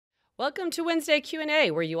Welcome to Wednesday Q&A,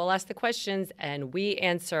 where you all ask the questions and we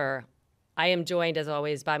answer. I am joined, as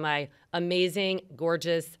always, by my amazing,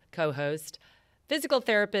 gorgeous co-host, physical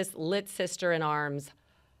therapist, lit sister in arms,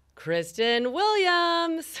 Kristen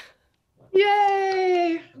Williams.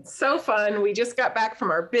 Yay! So fun. We just got back from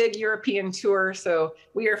our big European tour, so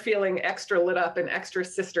we are feeling extra lit up and extra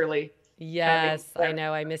sisterly. Yes, I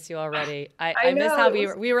know. I miss you already. I I miss know how it we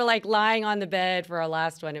was. were, we were like lying on the bed for our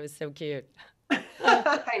last one. It was so cute.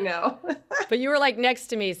 I know. But you were like next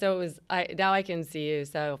to me, so it was. Now I can see you.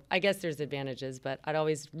 So I guess there's advantages, but I'd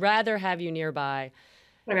always rather have you nearby.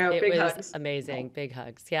 I know. It Big was hugs. amazing. Big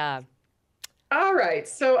hugs. Yeah. All right,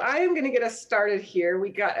 so I am going to get us started here. We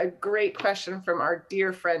got a great question from our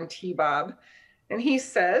dear friend T-Bob. And he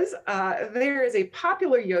says, there is a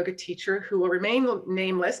popular yoga teacher who will remain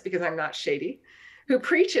nameless because I'm not shady, who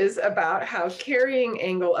preaches about how carrying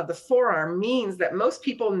angle of the forearm means that most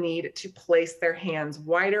people need to place their hands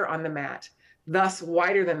wider on the mat, thus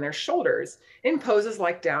wider than their shoulders, in poses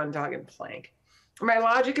like down dog and plank. My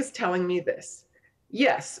logic is telling me this.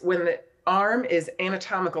 Yes, when the arm is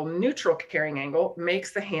anatomical neutral carrying angle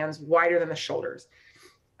makes the hands wider than the shoulders.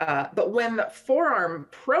 But when the forearm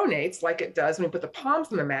pronates, like it does when we put the palms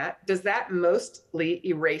on the mat, does that mostly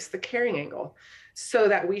erase the carrying angle so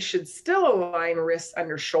that we should still align wrists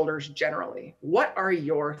under shoulders generally? What are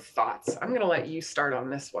your thoughts? I'm going to let you start on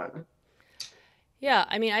this one. Yeah,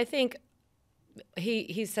 I mean, I think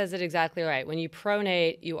he says it exactly right. When you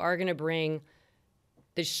pronate, you are going to bring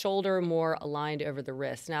the shoulder more aligned over the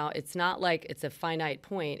wrist. Now, it's not like it's a finite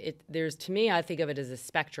point. To me, I think of it as a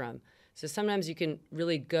spectrum. So sometimes you can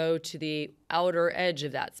really go to the outer edge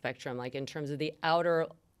of that spectrum, like in terms of the outer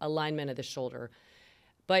alignment of the shoulder.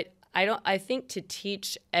 But I think to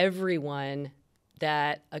teach everyone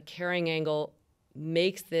that a carrying angle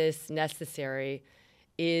makes this necessary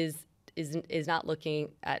is not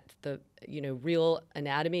looking at the real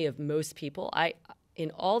anatomy of most people.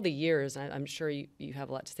 In all the years, I'm sure you have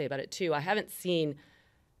a lot to say about it too, I haven't seen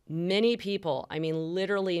many people, I mean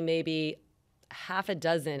literally maybe half a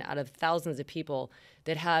dozen out of thousands of people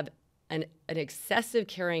that have an excessive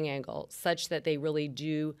carrying angle such that they really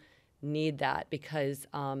do need that because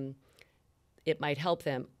it might help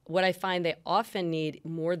them. What I find they often need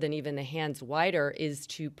more than even the hands wider is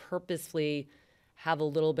to purposefully have a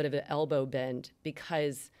little bit of an elbow bend,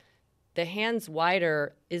 because the hands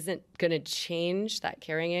wider isn't going to change that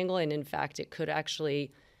carrying angle, and in fact, it could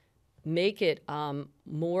actually make it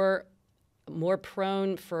more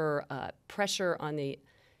prone for pressure on the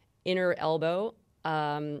inner elbow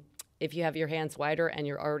if you have your hands wider and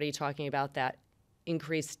you're already talking about that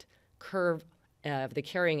increased curve of the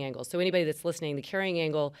carrying angle. So anybody that's listening, the carrying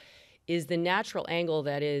angle is the natural angle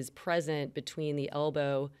that is present between the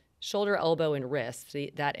elbow, shoulder, elbow, and wrist,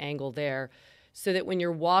 that angle there, so that when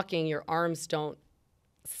you're walking, your arms don't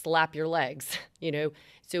slap your legs,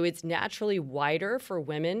 So it's naturally wider for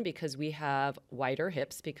women because we have wider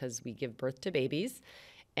hips because we give birth to babies.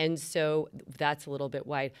 And so that's a little bit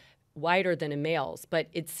wider than a male's. But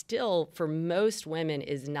it's still, for most women,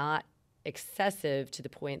 is not excessive to the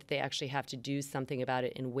point that they actually have to do something about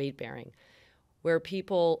it in weight bearing. Where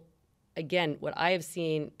people, again, what I have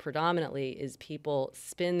seen predominantly is people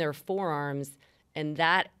spin their forearms, and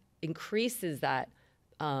that increases that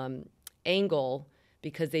angle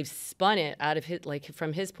because they've spun it out of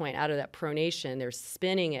from his point, out of that pronation. They're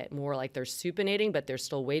spinning it more like they're supinating, but they're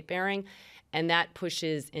still weight bearing. And that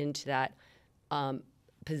pushes into that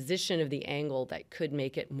position of the angle that could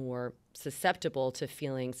make it more susceptible to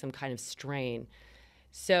feeling some kind of strain.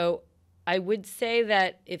 So I would say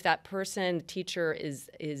that if that person, teacher,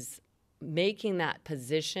 is making that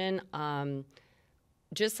position,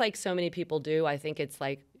 just like so many people do, I think it's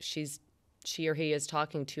like she or he is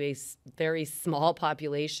talking to a very small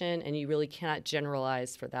population, and you really cannot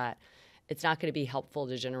generalize for that. It's not going to be helpful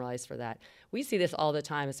to generalize for that. We see this all the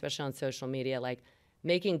time, especially on social media, like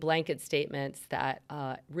making blanket statements that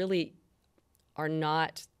really are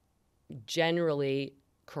not generally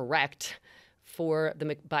correct for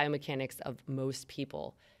the biomechanics of most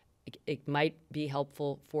people. It might be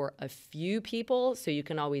helpful for a few people, so you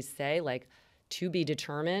can always say, like, to be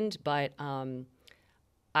determined, but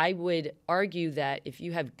I would argue that if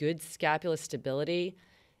you have good scapular stability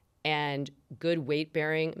and good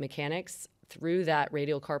weight-bearing mechanics through that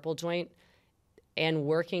radial carpal joint and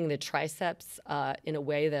working the triceps in a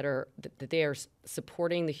way that they are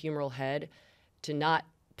supporting the humeral head to not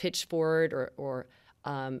pitch forward or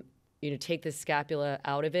take the scapula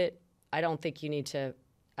out of it, I don't think you need to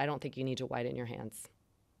widen your hands.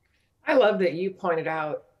 I love that you pointed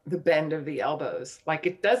out the bend of the elbows. Like,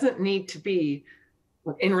 it doesn't need to be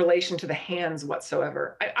in relation to the hands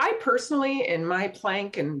whatsoever. I personally, in my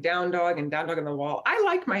plank and down dog on the wall, I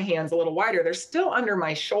like my hands a little wider. They're still under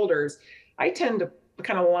my shoulders. I tend to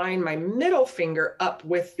kind of line my middle finger up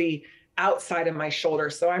with the outside of my shoulder.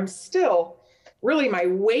 So I'm still really, my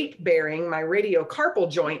weight bearing, my radiocarpal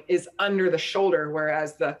joint is under the shoulder,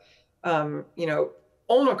 whereas the,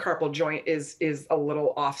 ulnocarpal joint is a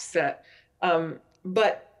little offset.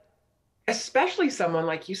 But especially someone,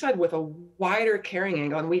 like you said, with a wider carrying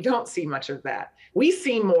angle, and we don't see much of that. We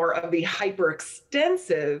see more of the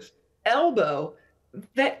hyperextensive elbow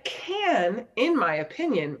that can, in my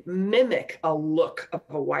opinion, mimic a look of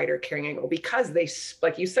a wider carrying angle, because they,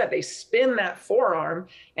 like you said, they spin that forearm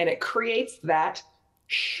and it creates that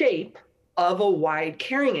shape of a wide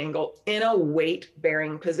carrying angle in a weight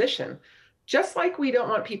bearing position. Just like we don't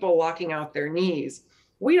want people locking out their knees,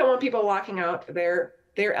 we don't want people locking out their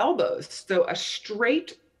elbows. So a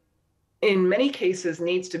straight, in many cases,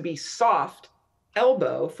 needs to be soft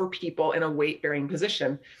elbow for people in a weight bearing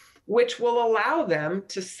position, which will allow them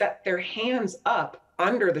to set their hands up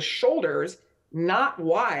under the shoulders, not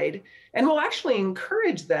wide, and will actually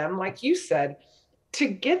encourage them, like you said, to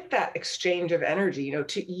get that exchange of energy,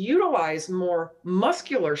 to utilize more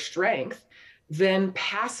muscular strength than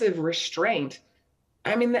passive restraint.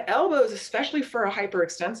 I mean, the elbows, especially for a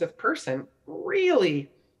hyperextensive person, really,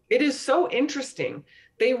 it is so interesting.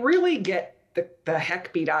 They really get the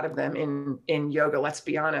heck beat out of them in yoga, let's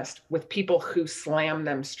be honest, with people who slam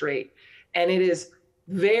them straight. And it is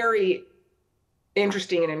very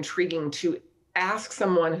interesting and intriguing to ask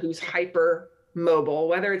someone who's hyper mobile,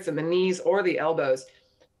 whether it's in the knees or the elbows,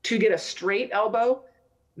 to get a straight elbow.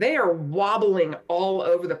 They are wobbling all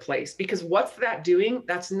over the place, because what's that doing?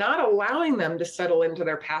 That's not allowing them to settle into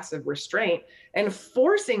their passive restraint and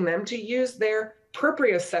forcing them to use their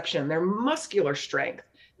proprioception, their muscular strength,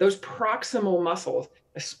 those proximal muscles,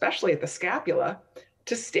 especially at the scapula,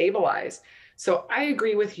 to stabilize. So I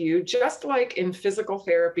agree with you. Just like in physical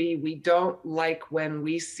therapy, we don't like when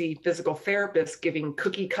we see physical therapists giving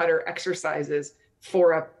cookie cutter exercises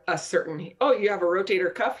for a certain, oh, you have a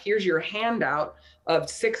rotator cuff, here's your handout of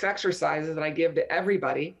 6 exercises that I give to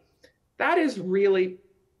everybody. That is really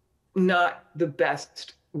not the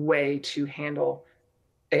best way to handle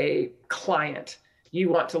a client. You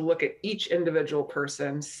want to look at each individual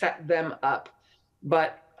person, set them up.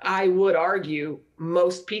 But I would argue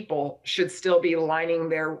most people should still be lining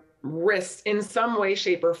their wrists in some way,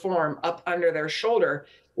 shape, or form up under their shoulder,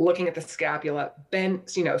 looking at the scapula, bend,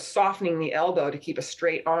 softening the elbow to keep a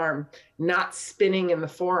straight arm, not spinning in the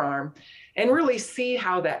forearm, and really see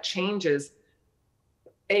how that changes,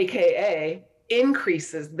 AKA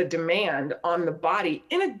increases the demand on the body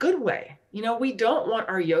in a good way. We don't want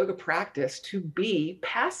our yoga practice to be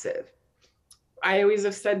passive. I always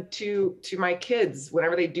have said to my kids,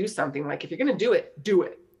 whenever they do something, like, if you're going to do it, do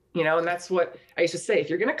it. And that's what I used to say. If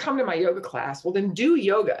you're going to come to my yoga class, well, then do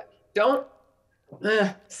yoga. Don't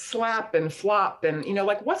slap and flop and,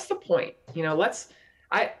 like, what's the point?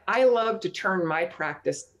 I love to turn my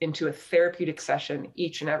practice into a therapeutic session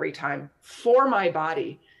each and every time for my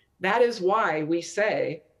body. That is why we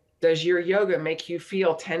say, does your yoga make you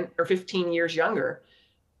feel 10 or 15 years younger?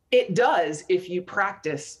 It does if you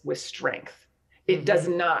practice with strength. It does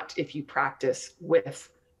not if you practice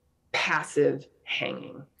with passive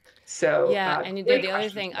hanging. So yeah, and the other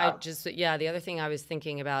thing the other thing I was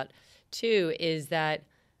thinking about too is that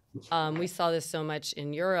we saw this so much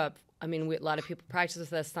in Europe. I mean, a lot of people practice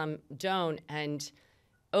with us, some don't, and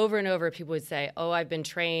over people would say, "Oh, I've been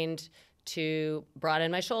trained to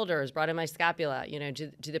broaden my shoulders, broaden my scapula,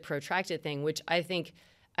 do the protracted thing," which I think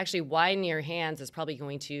actually widening your hands is probably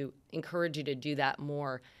going to encourage you to do that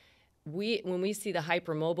more. When we see the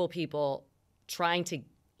hypermobile people trying to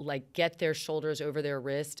get their shoulders over their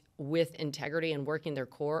wrist with integrity and working their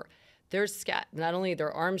core, not only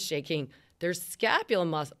their arms shaking, their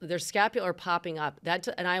scapular popping up.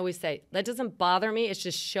 And I always say, that doesn't bother me. It's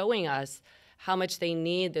just showing us how much they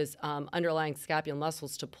need those underlying scapular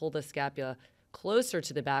muscles to pull the scapula closer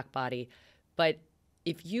to the back body. But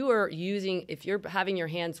if you're having your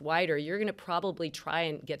hands wider, you're going to probably try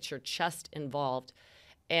and get your chest involved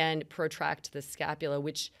and protract the scapula,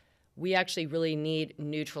 which we actually really need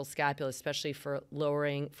neutral scapula, especially for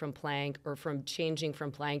lowering from plank or from changing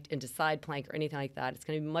from plank into side plank or anything like that. It's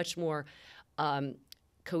going to be much more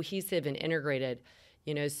cohesive and integrated,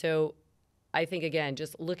 So I think, again,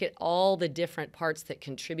 just look at all the different parts that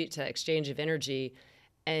contribute to exchange of energy.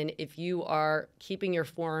 And if you are keeping your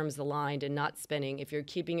forearms aligned and not spinning, if you're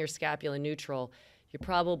keeping your scapula neutral, you're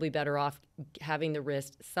probably better off having the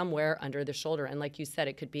wrist somewhere under the shoulder. And like you said,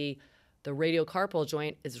 it could be the radiocarpal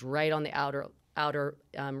joint is right on the outer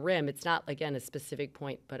rim. It's not, again, a specific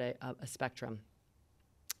point, but a spectrum.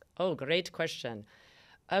 Oh, great question.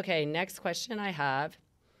 Okay, next question I have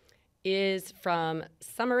is from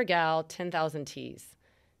Summer Gal 10,000 T's.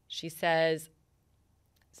 She says,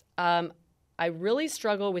 I really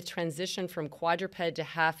struggle with transition from quadruped to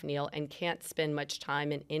half kneel and can't spend much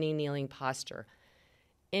time in any kneeling posture.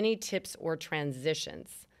 Any tips or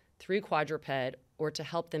transitions through quadruped or to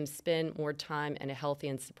help them spend more time in a healthy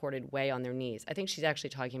and supported way on their knees? I think she's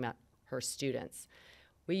actually talking about her students.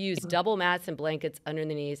 We use double mats and blankets under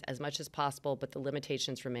the knees as much as possible, but the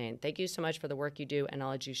limitations remain. Thank you so much for the work you do and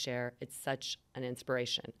knowledge you share. It's such an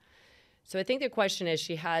inspiration. So I think the question is,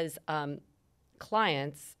 she has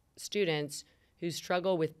clients, students who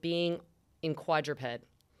struggle with being in quadruped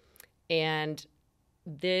and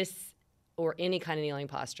this or any kind of kneeling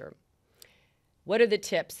posture. What are the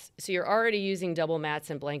tips? So you're already using double mats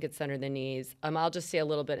and blankets under the knees. I'll just say a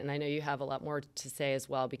little bit, and I know you have a lot more to say as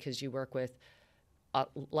well because you work with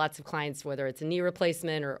lots of clients, whether it's a knee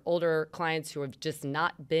replacement or older clients who have just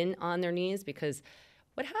not been on their knees. Because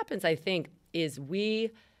what happens, I think, is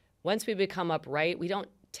once we become upright, we don't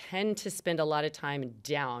tend to spend a lot of time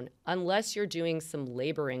down unless you're doing some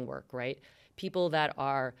laboring work, right? People that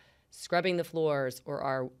are scrubbing the floors or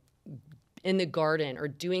are in the garden or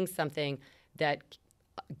doing something that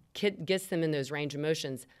gets them in those range of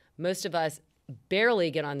motions. Most of us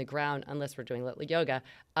barely get on the ground unless we're doing little yoga.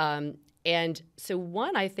 And so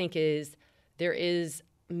one, I think, is there is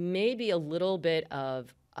maybe a little bit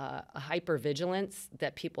of a hypervigilance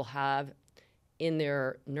that people have in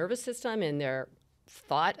their nervous system, in their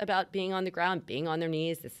thought about being on the ground, being on their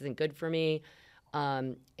knees. This isn't good for me.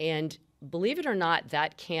 And believe it or not,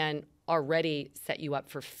 that can already set you up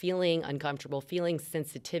for feeling uncomfortable, feeling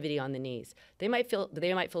sensitivity on the knees. They might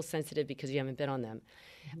feel sensitive because you haven't been on them.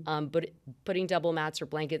 But putting double mats or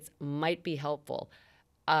blankets might be helpful.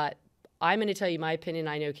 I'm going to tell you my opinion.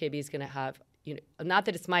 I know KB is going to have, not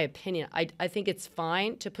that it's my opinion. I think it's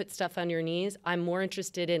fine to put stuff on your knees. I'm more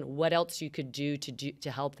interested in what else you could do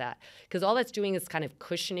to help that. Because all that's doing is kind of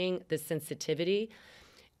cushioning the sensitivity.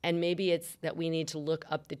 And maybe it's that we need to look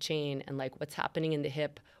up the chain and like what's happening in the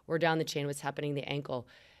hip or down the chain, what's happening in the ankle.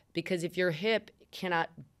 Because if your hip cannot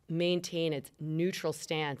maintain its neutral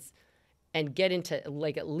stance and get into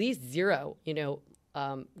like at least zero,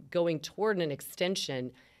 going toward an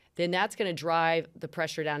extension, then that's going to drive the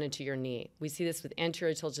pressure down into your knee. We see this with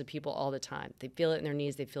anterior tilted people all the time. They feel it in their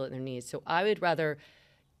knees, they feel it in their knees. So I would rather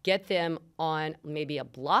get them on maybe a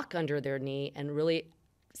block under their knee and really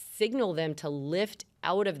signal them to lift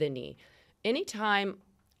out of the knee. Anytime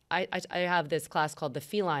I have this class called the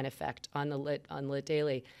feline effect on Lit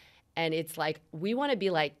Daily, and it's like we want to be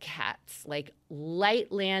like cats, like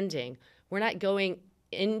light landing. We're not going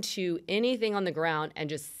into anything on the ground and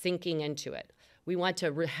just sinking into it. We want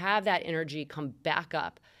to have that energy come back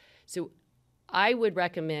up. So I would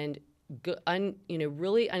recommend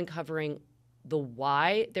really uncovering the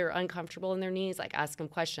why they're uncomfortable in their knees. Like ask them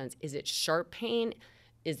questions. Is it sharp pain?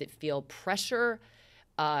 Is it feel pressure?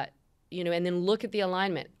 And then look at the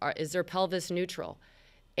alignment. Is their pelvis neutral?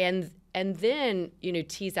 And then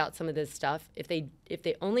tease out some of this stuff. If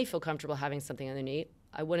they only feel comfortable having something on their knee,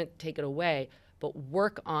 I wouldn't take it away, but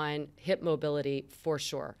work on hip mobility for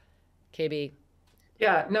sure. KB.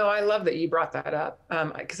 Yeah, no, I love that you brought that up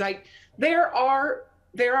because there are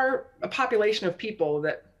a population of people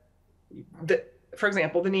that, for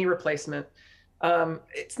example, the knee replacement.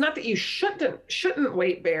 It's not that you shouldn't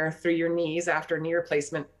weight bear through your knees after knee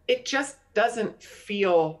replacement. It just doesn't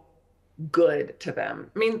feel good to them.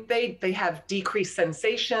 I mean, they have decreased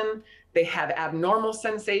sensation, they have abnormal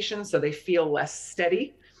sensation, so they feel less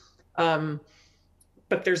steady.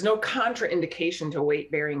 But there's no contraindication to weight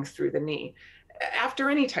bearing through the knee. After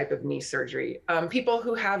any type of knee surgery, people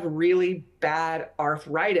who have really bad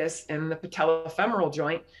arthritis in the patellofemoral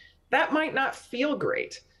joint, that might not feel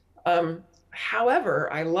great.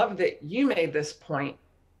 However, I love that you made this point.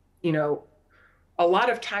 A lot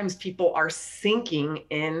of times people are sinking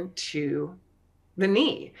into the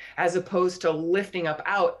knee as opposed to lifting up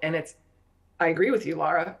out. And I agree with you,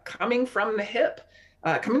 Laura, coming from the hip,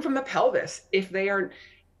 coming from the pelvis.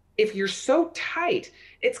 If you're so tight,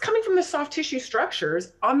 it's coming from the soft tissue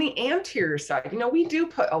structures on the anterior side. We do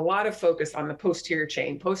put a lot of focus on the posterior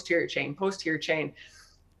chain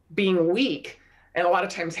being weak, and a lot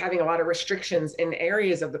of times having a lot of restrictions in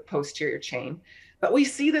areas of the posterior chain. But we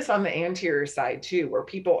see this on the anterior side too, where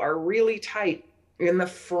people are really tight in the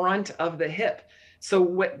front of the hip. So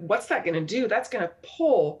what's that going to do? That's going to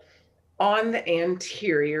pull on the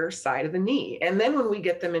anterior side of the knee. And then when we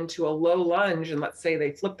get them into a low lunge, and let's say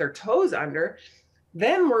they flip their toes under,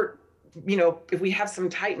 then if we have some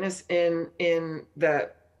tightness in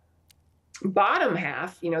the bottom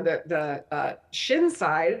half, the shin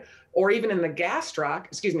side, or even in the the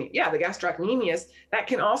gastrocnemius, that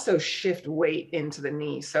can also shift weight into the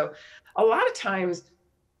knee. So a lot of times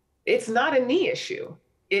it's not a knee issue.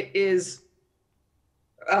 It is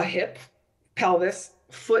a hip, pelvis,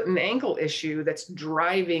 foot and ankle issue that's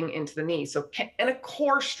driving into the knee. So and a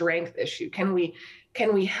core strength issue. Can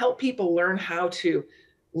we help people learn how to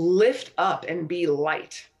lift up and be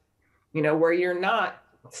light, where you're not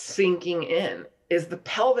sinking in? Is the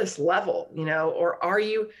pelvis level, or are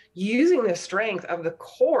you using the strength of the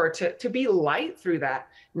core to be light through that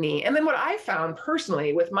knee? And then what I found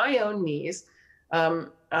personally with my own knees, I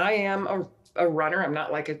am a runner. I'm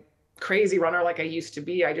not like a crazy runner like I used to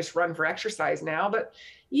be. I just run for exercise now. But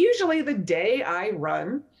usually the day I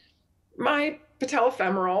run, my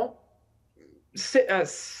patellofemoral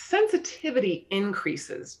sensitivity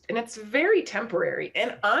increases, and it's very temporary.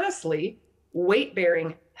 And honestly, weight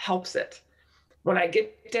bearing helps it. When I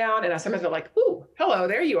get down and I sometimes feel like, ooh, hello,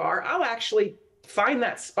 there you are, I'll actually find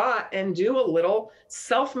that spot and do a little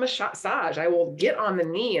self massage. I will get on the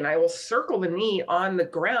knee and I will circle the knee on the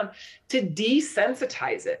ground to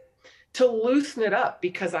desensitize it, to loosen it up,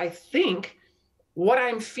 because I think what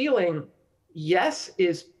I'm feeling, yes,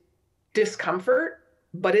 is discomfort,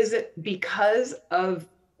 but is it because of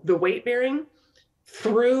the weight bearing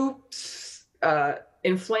through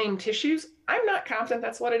inflamed tissues? I'm not confident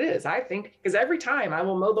that's what it is. I think because every time I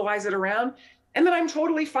will mobilize it around and then I'm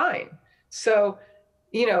totally fine. So,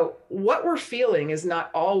 what we're feeling is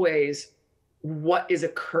not always what is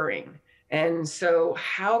occurring. And so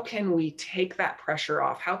how can we take that pressure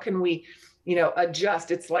off? How can we,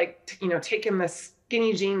 adjust? It's like, taking the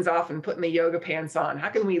skinny jeans off and putting the yoga pants on. How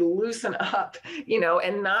can we loosen up,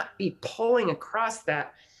 and not be pulling across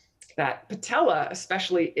that patella,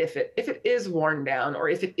 especially if it is worn down or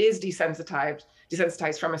if it is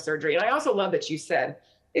desensitized from a surgery. And I also love that you said,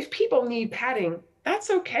 if people need padding, that's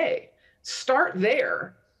okay. Start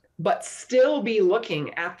there, but still be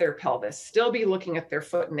looking at their pelvis, still be looking at their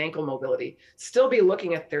foot and ankle mobility, still be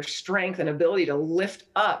looking at their strength and ability to lift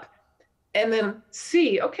up, and then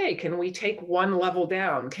see, okay, can we take one level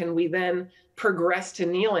down? Can we then progress to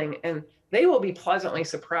kneeling? And they will be pleasantly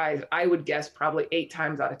surprised, I would guess probably 8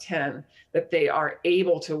 times out of 10, that they are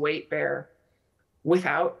able to weight bear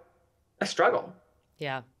without a struggle.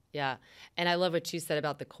 Yeah, yeah. And I love what you said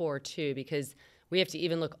about the core too, because we have to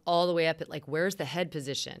even look all the way up at like, where's the head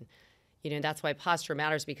position? That's why posture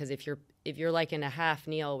matters, because if you're like in a half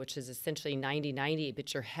kneel, which is essentially 90-90,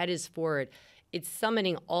 but your head is forward, it's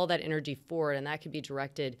summoning all that energy forward, and that could be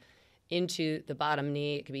directed into the bottom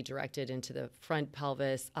knee. It could be directed into the front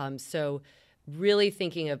pelvis. So really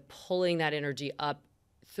thinking of pulling that energy up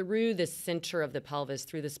through the center of the pelvis,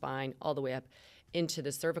 through the spine, all the way up into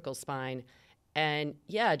the cervical spine. And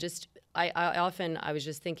yeah, I was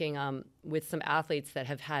just thinking with some athletes that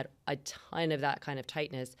have had a ton of that kind of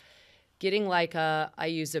tightness, getting like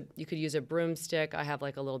you could use a broomstick. I have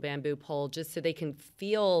like a little bamboo pole, just so they can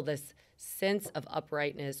feel this sense of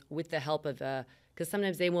uprightness with the help of because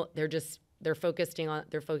sometimes they're focusing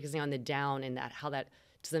on the down, and how that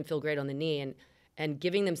doesn't feel great on the knee, and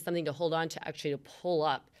giving them something to hold on to, actually to pull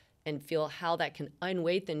up and feel how that can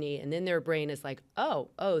unweight the knee. And then their brain is like, oh,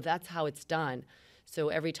 that's how it's done. So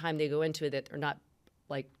every time they go into it, that they're not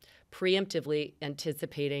like preemptively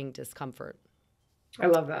anticipating discomfort. I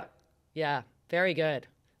love that. Yeah, very good.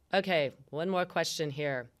 Okay, one more question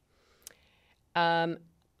here.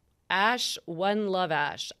 Ash, one love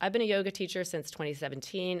Ash. I've been a yoga teacher since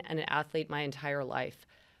 2017 and an athlete my entire life.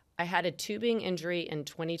 I had a tubing injury in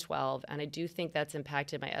 2012, and I do think that's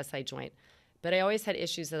impacted my SI joint. But I always had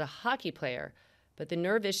issues as a hockey player, but the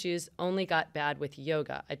nerve issues only got bad with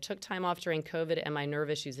yoga. I took time off during COVID and my nerve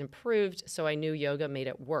issues improved, so I knew yoga made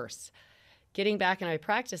it worse. Getting back in my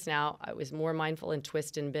practice now, I was more mindful in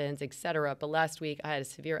twists and bends, etc. But last week I had a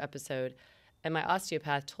severe episode, and my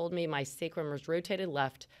osteopath told me my sacrum was rotated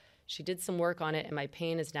left. She did some work on it, and my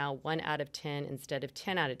pain is now 1 out of 10 instead of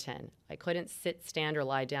 10 out of 10. I couldn't sit, stand, or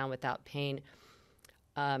lie down without pain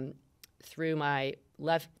through my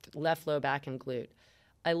left low back and glute.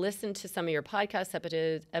 I listened to some of your podcast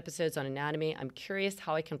episodes on anatomy. I'm curious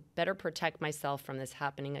how I can better protect myself from this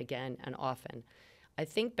happening again and often. I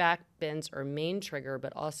think back bends are main trigger,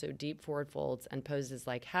 but also deep forward folds and poses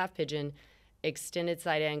like half pigeon, extended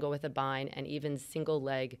side angle with a bind, and even single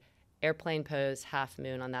leg airplane pose, half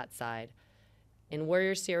moon on that side. In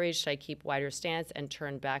Warrior Series, should I keep wider stance and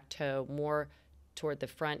turn back toe more toward the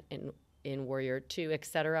front in Warrior 2,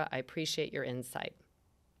 etc.? I appreciate your insight.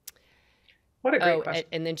 What a great Oh, question.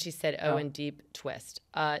 and then she said, oh, Oh. and deep twist.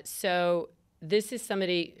 So this is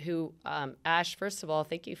somebody who, Ash, first of all,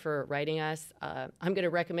 thank you for writing us. I'm going to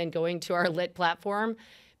recommend going to our Lit platform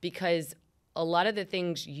because a lot of the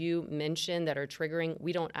things you mentioned that are triggering,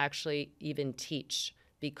 we don't actually even teach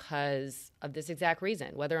because of this exact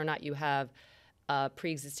reason, whether or not you have a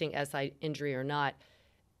pre-existing SI injury or not.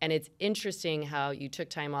 And it's interesting how you took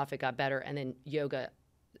time off, it got better, and then yoga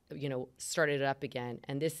started it up again.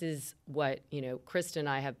 And this is what, Kristen and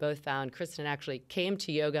I have both found. Kristen actually came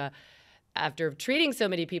to yoga after treating so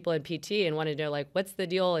many people in PT and wanted to know, like, what's the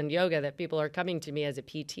deal in yoga that people are coming to me as a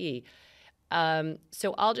PT?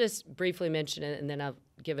 So I'll just briefly mention it and then I'll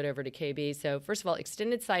give it over to KB. So first of all,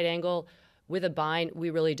 extended side angle with a bind, we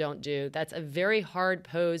really don't do. That's a very hard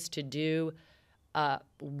pose to do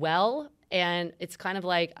well. And it's kind of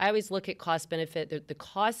like, I always look at cost benefit. The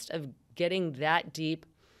cost of getting that deep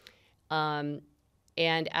and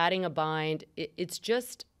adding a bind, it's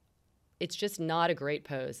just not a great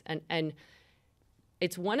pose. And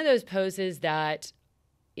it's one of those poses that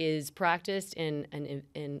is practiced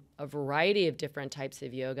in a variety of different types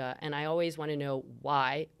of yoga. And I always want to know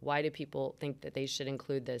why. Why do people think that they should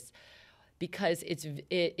include this? Because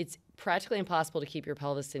it's practically impossible to keep your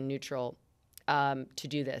pelvis in neutral to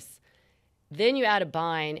do this. Then you add a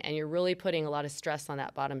bind, and you're really putting a lot of stress on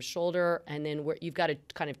that bottom shoulder, and then you've got to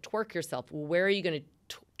kind of torque yourself. Where are you going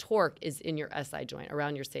to torque is in your SI joint,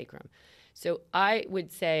 around your sacrum. So I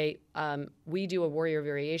would say we do a warrior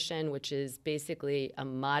variation, which is basically a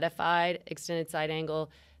modified extended side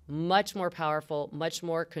angle, much more powerful, much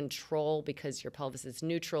more control because your pelvis is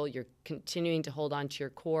neutral. You're continuing to hold on to your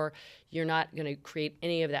core. You're not going to create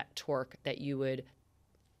any of that torque that you would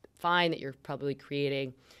find that you're probably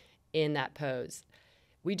creating in that pose.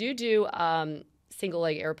 We do single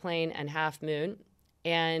leg airplane and half moon.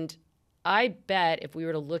 And I bet if we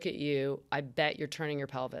were to look at you, I bet you're turning your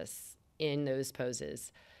pelvis in those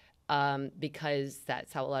poses because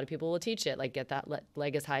that's how a lot of people will teach it. Like, get that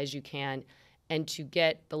leg as high as you can. And to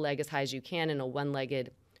get the leg as high as you can in a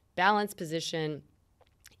one-legged balance position,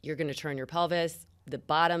 you're going to turn your pelvis. The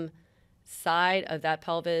bottom side of that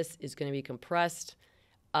pelvis is going to be compressed,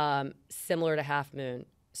 similar to half moon.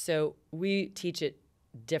 So we teach it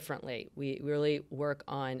differently. We really work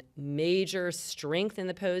on major strength in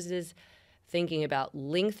the poses, thinking about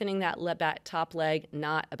lengthening that top leg,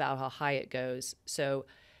 not about how high it goes. So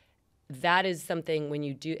that is something when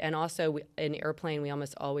you do, and also in airplane, we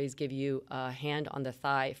almost always give you a hand on the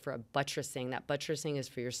thigh for a buttressing. That buttressing is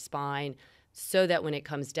for your spine so that when it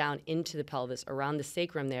comes down into the pelvis, around the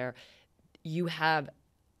sacrum there, you have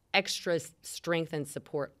extra strength and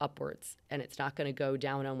support upwards, and it's not going to go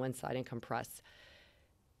down on one side and compress.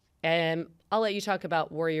 And I'll let you talk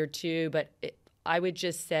about Warrior 2, but I would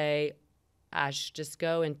just say, Ash, just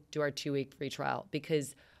go and do our 2-week free trial,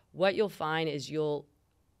 because what you'll find is you'll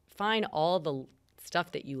find all the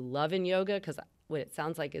stuff that you love in yoga, because what it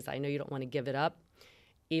sounds like is I know you don't want to give it up,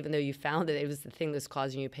 even though you found that it was the thing that's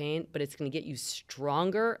causing you pain, but it's going to get you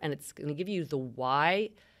stronger, and it's going to give you the why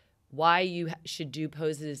you should do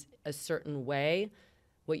poses a certain way,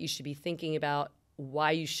 what you should be thinking about,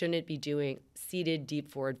 why you shouldn't be doing seated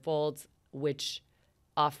deep forward folds, which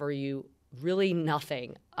offer you really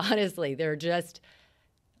nothing. Honestly, they're just,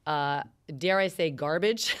 dare I say,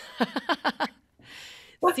 garbage.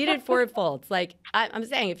 Seated forward folds. Like I'm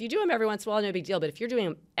saying, if you do them every once in a while, no big deal. But if you're doing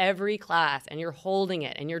them every class and you're holding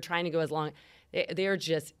it and you're trying to go as long, they're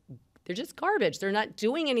just garbage. They're not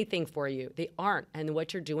doing anything for you. They aren't. And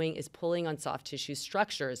what you're doing is pulling on soft tissue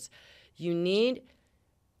structures. You need,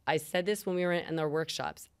 I said this when we were in our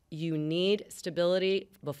workshops, you need stability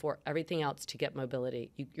before everything else to get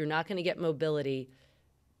mobility. You're not going to get mobility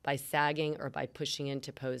by sagging or by pushing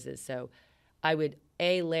into poses. So I would,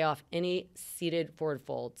 lay off any seated forward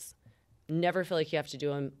folds. Never feel like you have to do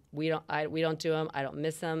them. We don't do them. I don't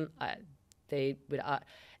miss them.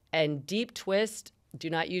 And deep twist, do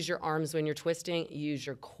not use your arms when you're twisting. Use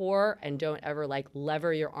your core, and don't ever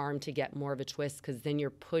lever your arm to get more of a twist, because then you're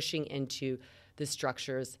pushing into the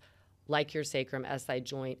structures like your sacrum, SI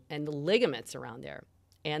joint, and the ligaments around there,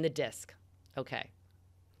 and the disc. Okay.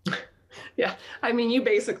 Yeah, I mean, you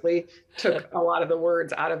basically took a lot of the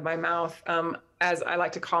words out of my mouth. As I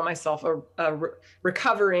like to call myself a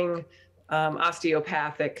recovering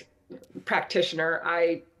osteopathic practitioner,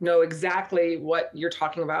 I know exactly what you're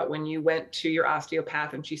talking about when you went to your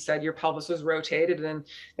osteopath and she said your pelvis was rotated,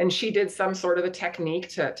 and she did some sort of a technique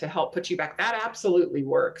to help put you back. That absolutely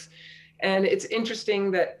works. And it's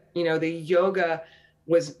interesting that, the yoga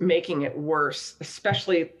was making it worse,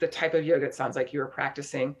 especially the type of yoga it sounds like you were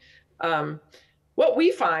practicing. What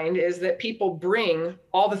we find is that people bring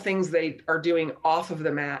all the things they are doing off of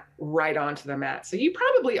the mat right onto the mat. So you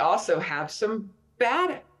probably also have some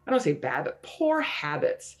bad, I don't say bad, but poor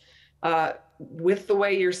habits with the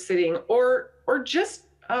way you're sitting, or just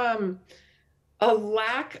a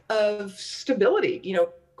lack of stability,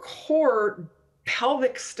 core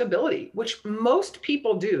pelvic stability, which most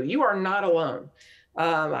people do. You are not alone.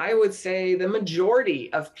 I would say the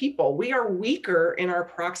majority of people, we are weaker in our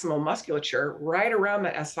proximal musculature right around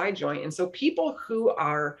the SI joint. And so people who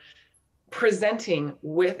are presenting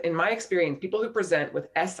with, in my experience, people who present with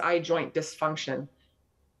SI joint dysfunction,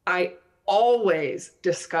 I always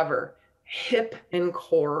discover hip and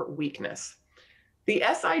core weakness. The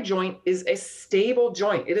SI joint is a stable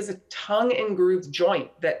joint. It is a tongue and groove joint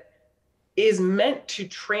that is meant to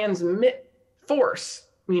transmit force,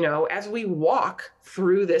 as we walk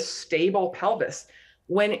through this stable pelvis.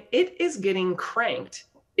 When it is getting cranked,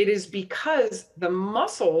 it is because the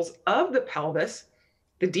muscles of the pelvis,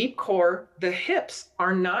 the deep core, the hips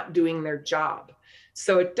are not doing their job.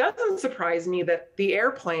 So it doesn't surprise me that the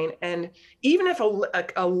airplane, and even if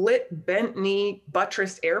a lit, bent knee,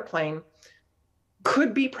 buttressed airplane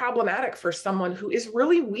could be problematic for someone who is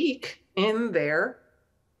really weak in their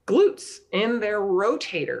glutes, in their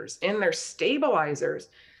rotators, in their stabilizers,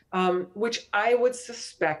 which I would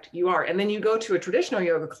suspect you are. And then you go to a traditional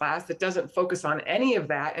yoga class that doesn't focus on any of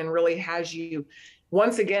that and really has you,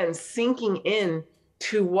 once again, sinking in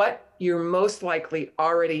to what you're most likely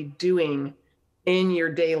already doing in your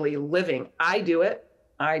daily living. I do it.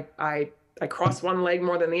 I cross one leg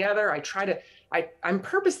more than the other. I'm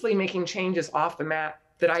purposely making changes off the mat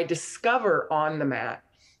that I discover on the mat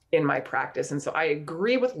in my practice. And so I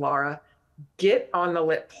agree with Laura, get on the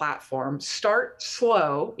lit platform, start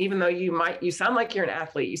slow, even though you sound like you're an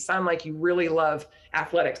athlete, you sound like you really love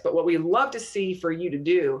athletics, but what we love to see for you to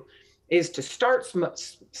do is to start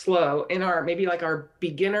slow in maybe like our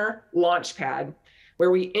beginner launch pad,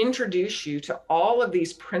 where we introduce you to all of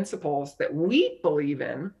these principles that we believe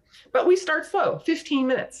in, but we start slow, 15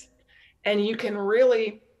 minutes. And you can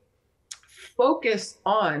really focus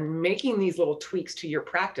on making these little tweaks to your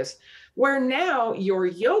practice, where now your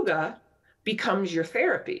yoga becomes your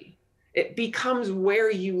therapy. It becomes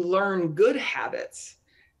where you learn good habits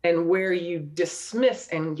and where you dismiss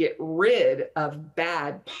and get rid of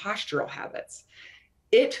bad postural habits.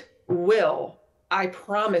 It will, I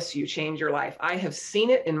promise you, change your life. I have seen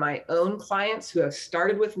it in my own clients who have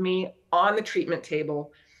started with me on the treatment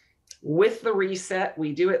table with the reset.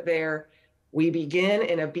 We do it there. We begin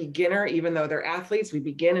in a beginner, even though they're athletes, we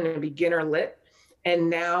begin in a beginner lit, and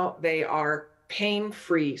now they are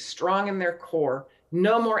pain-free, strong in their core,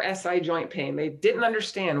 no more SI joint pain. They didn't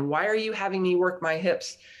understand, why are you having me work my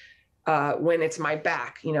hips when it's my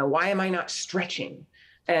back? Why am I not stretching?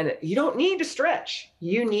 And you don't need to stretch.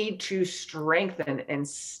 You need to strengthen and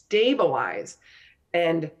stabilize.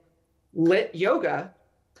 And lit yoga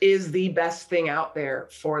is the best thing out there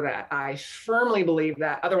for that. I firmly believe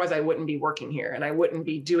that. Otherwise, I wouldn't be working here and I wouldn't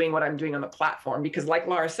be doing what I'm doing on the platform, because like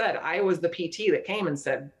Laura said, I was the PT that came and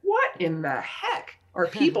said, what in the heck are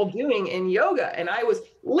people doing in yoga? And I was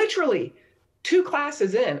literally 2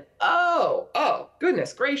 classes in. Oh,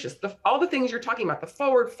 goodness gracious. All the things you're talking about, the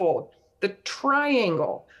forward fold, the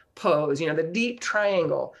triangle pose, the deep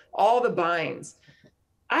triangle, all the binds.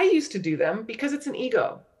 I used to do them because it's an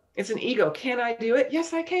ego. It's an ego. Can I do it?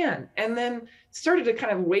 Yes, I can. And then started to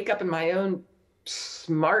kind of wake up in my own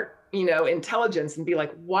smart, intelligence and be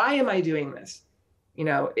like, why am I doing this?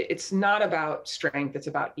 It's not about strength. It's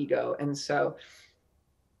about ego. And so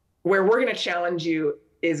where we're going to challenge you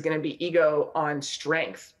is going to be ego on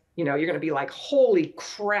strength. You're going to be like, holy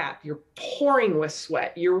crap, you're pouring with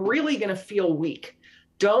sweat. You're really going to feel weak.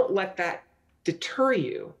 Don't let that deter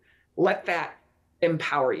you. Let that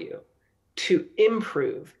empower you to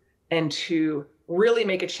improve and to really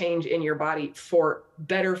make a change in your body for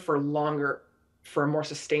better, for longer, for a more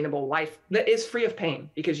sustainable life that is free of pain,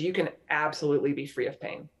 because you can absolutely be free of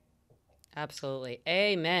pain. Absolutely.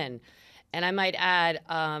 Amen. And I might add,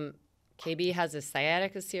 KB has a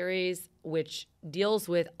sciatica series, which deals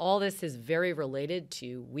with all this is very related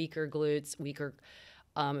to weaker glutes, weaker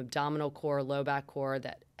abdominal core, low back core,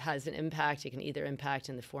 that has an impact. It can either impact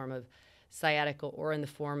in the form of sciatica or in the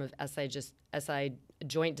form of SI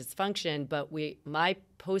joint dysfunction. But my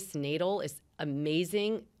postnatal is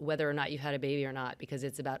amazing, whether or not you had a baby or not, because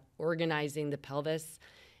it's about organizing the pelvis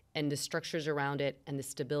and the structures around it and the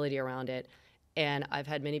stability around it. And I've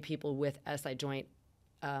had many people with SI joint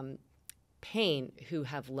pain who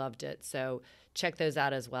have loved it. So check those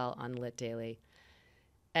out as well on Lit Daily.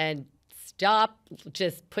 And stop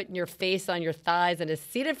just putting your face on your thighs in a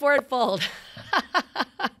seated forward fold.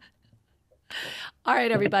 All right,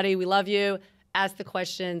 everybody, we love you. Ask the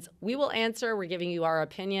questions. We will answer. We're giving you our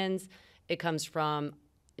opinions. It comes from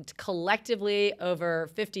collectively over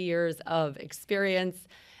 50 years of experience,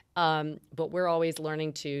 but we're always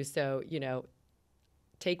learning too. So,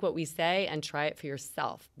 take what we say and try it for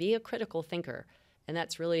yourself. Be a critical thinker. And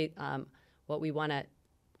that's really what we want to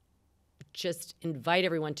just invite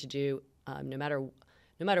everyone to do, no matter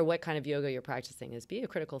what kind of yoga you're practicing, is be a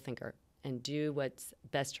critical thinker and do what's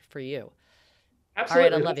best for you. Absolutely.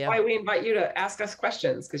 All right, I love That's you. why we invite you to ask us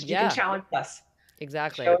questions, because you can challenge us.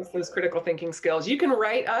 Exactly. Show us those critical thinking skills. You can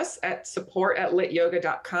write us at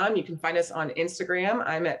support@lityoga.com. You can find us on Instagram.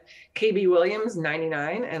 I'm at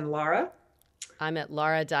kbwilliams99, and Laura? I'm at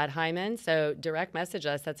laura.hyman. So direct message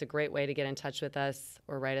us. That's a great way to get in touch with us,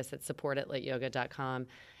 or write us at support@lityoga.com.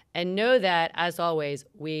 And know that, as always,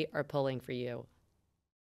 we are pulling for you.